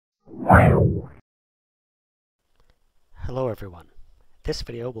Hello everyone. This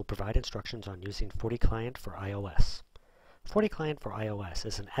video will provide instructions on using FortiClient for iOS. FortiClient for iOS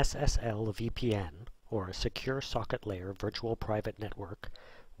is an SSL VPN, or a Secure Socket Layer Virtual Private Network,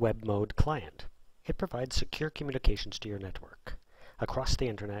 web mode client. It provides secure communications to your network across the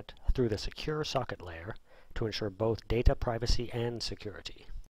internet through the secure socket layer to ensure both data privacy and security.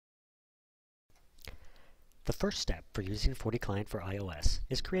 The first step for using FortiClient for iOS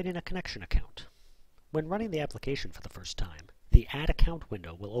is creating a connection account. When running the application for the first time, the Add Account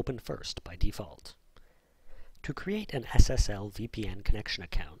window will open first by default. To create an SSL VPN connection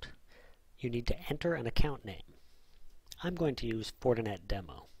account, you need to enter an account name. I'm going to use Fortinet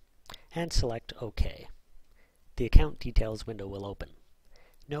Demo, and select OK. The Account Details window will open.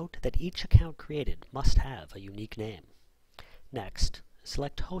 Note that each account created must have a unique name. Next,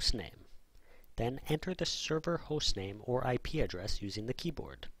 select Hostname. Then enter the server hostname or IP address using the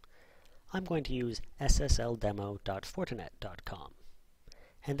keyboard. I'm going to use ssldemo.fortinet.com,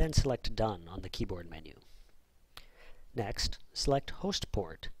 and then select Done on the keyboard menu. Next, select Host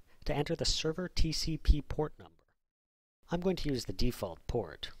Port to enter the server TCP port number. I'm going to use the default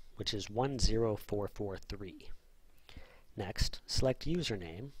port, which is 10443. Next, select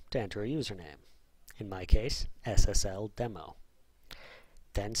Username to enter a username, in my case, SSLDemo.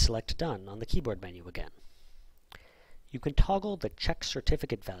 Then select Done on the keyboard menu again. You can toggle the check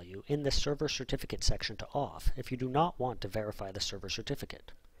certificate value in the server certificate section to off if you do not want to verify the server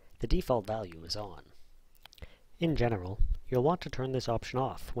certificate. The default value is on. In general, you'll want to turn this option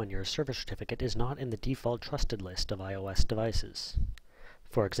off when your server certificate is not in the default trusted list of iOS devices.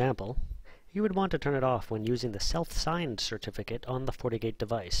 For example, you would want to turn it off when using the self-signed certificate on the FortiGate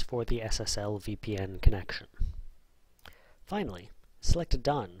device for the SSL VPN connection. Finally, select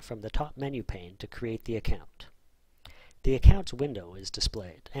Done from the top menu pane to create the account. The Accounts window is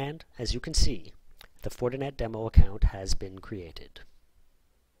displayed, and, as you can see, the Fortinet Demo account has been created.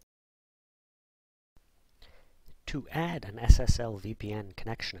 To add an SSL VPN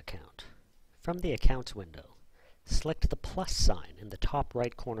connection account, from the Accounts window, select the plus sign in the top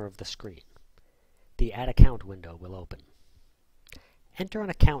right corner of the screen. The Add Account window will open. Enter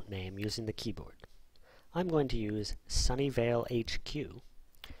an account name using the keyboard. I'm going to use Sunnyvale HQ,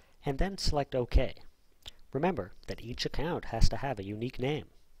 and then select OK. Remember that each account has to have a unique name.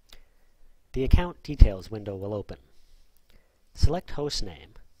 The Account Details window will open. Select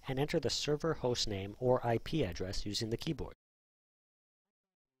Hostname and enter the server hostname or IP address using the keyboard.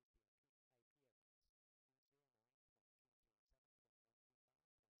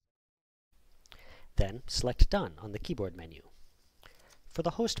 Then select Done on the keyboard menu. For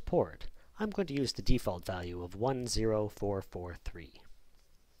the host port, I'm going to use the default value of 10443.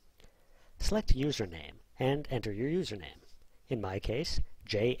 Select Username and enter your username, in my case,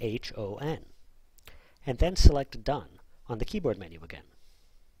 JHON, and then select Done on the keyboard menu again.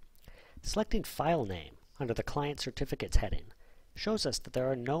 Selecting File Name under the Client Certificates heading shows us that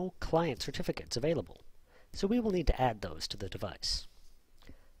there are no client certificates available, so we will need to add those to the device.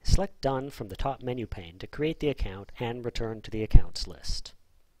 Select Done from the top menu pane to create the account and return to the Accounts list.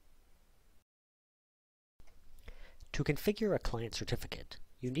 To configure a client certificate,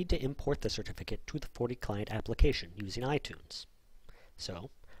 you need to import the certificate to the FortiClient application using iTunes. So,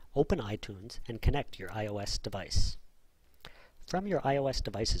 open iTunes and connect your iOS device. From your iOS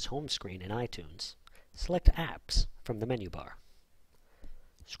device's home screen in iTunes, select Apps from the menu bar.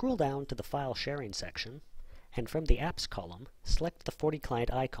 Scroll down to the File Sharing section, and from the Apps column, select the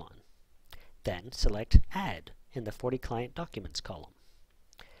FortiClient icon. Then select Add in the FortiClient Documents column.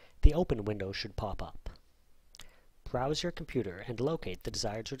 The Open window should pop up. Browse your computer and locate the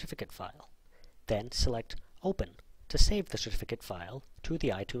desired certificate file. Then select Open to save the certificate file to the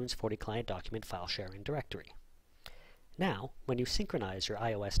iTunes FortiClient document file sharing directory. Now, when you synchronize your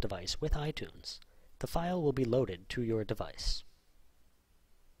iOS device with iTunes, the file will be loaded to your device.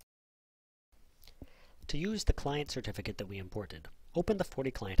 To use the client certificate that we imported, open the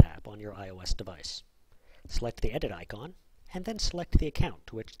FortiClient app on your iOS device. Select the Edit icon, and then select the account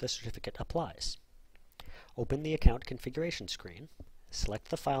to which the certificate applies. Open the account configuration screen, select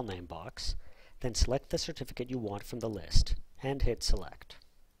the file name box, then select the certificate you want from the list, and hit Select.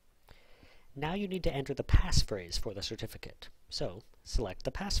 Now you need to enter the passphrase for the certificate, so select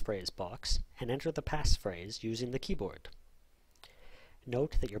the passphrase box and enter the passphrase using the keyboard.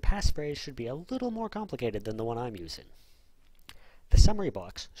 Note that your passphrase should be a little more complicated than the one I'm using. The summary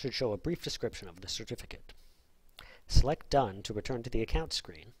box should show a brief description of the certificate. Select Done to return to the account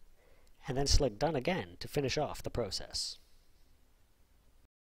screen, and then select Done again to finish off the process.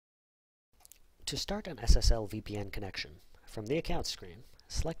 To start an SSL VPN connection, from the Accounts screen,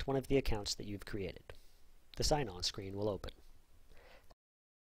 select one of the accounts that you've created. the sign-on screen will open.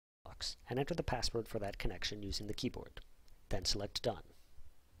 And enter the password for that connection using the keyboard. Then select Done.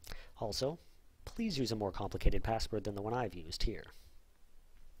 Also, please use a more complicated password than the one I've used here.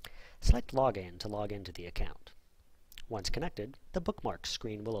 Select Login to log into the account. Once connected, the Bookmarks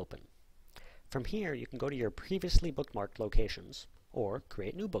screen will open. From here, you can go to your previously bookmarked locations, or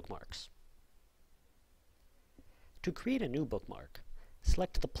create new bookmarks. To create a new bookmark,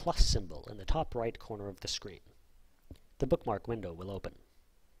 select the plus symbol in the top right corner of the screen. The bookmark window will open.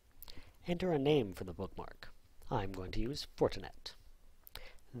 Enter a name for the bookmark. I'm going to use Fortinet.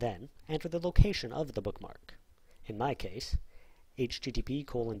 Then, enter the location of the bookmark. In my case,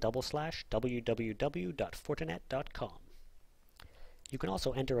 http://www.fortinet.com. You can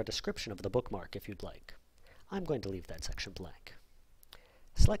also enter a description of the bookmark if you'd like. I'm going to leave that section blank.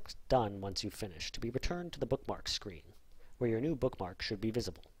 Select Done once you've finished to be returned to the Bookmarks screen, where your new bookmark should be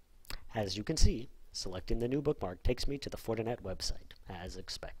visible. As you can see, selecting the new bookmark takes me to the Fortinet website, as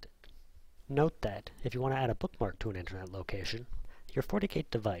expected. Note that, if you want to add a bookmark to an internet location, your FortiGate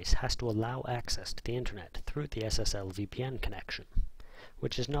device has to allow access to the internet through the SSL VPN connection,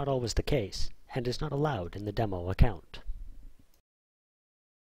 which is not always the case, and is not allowed in the demo account.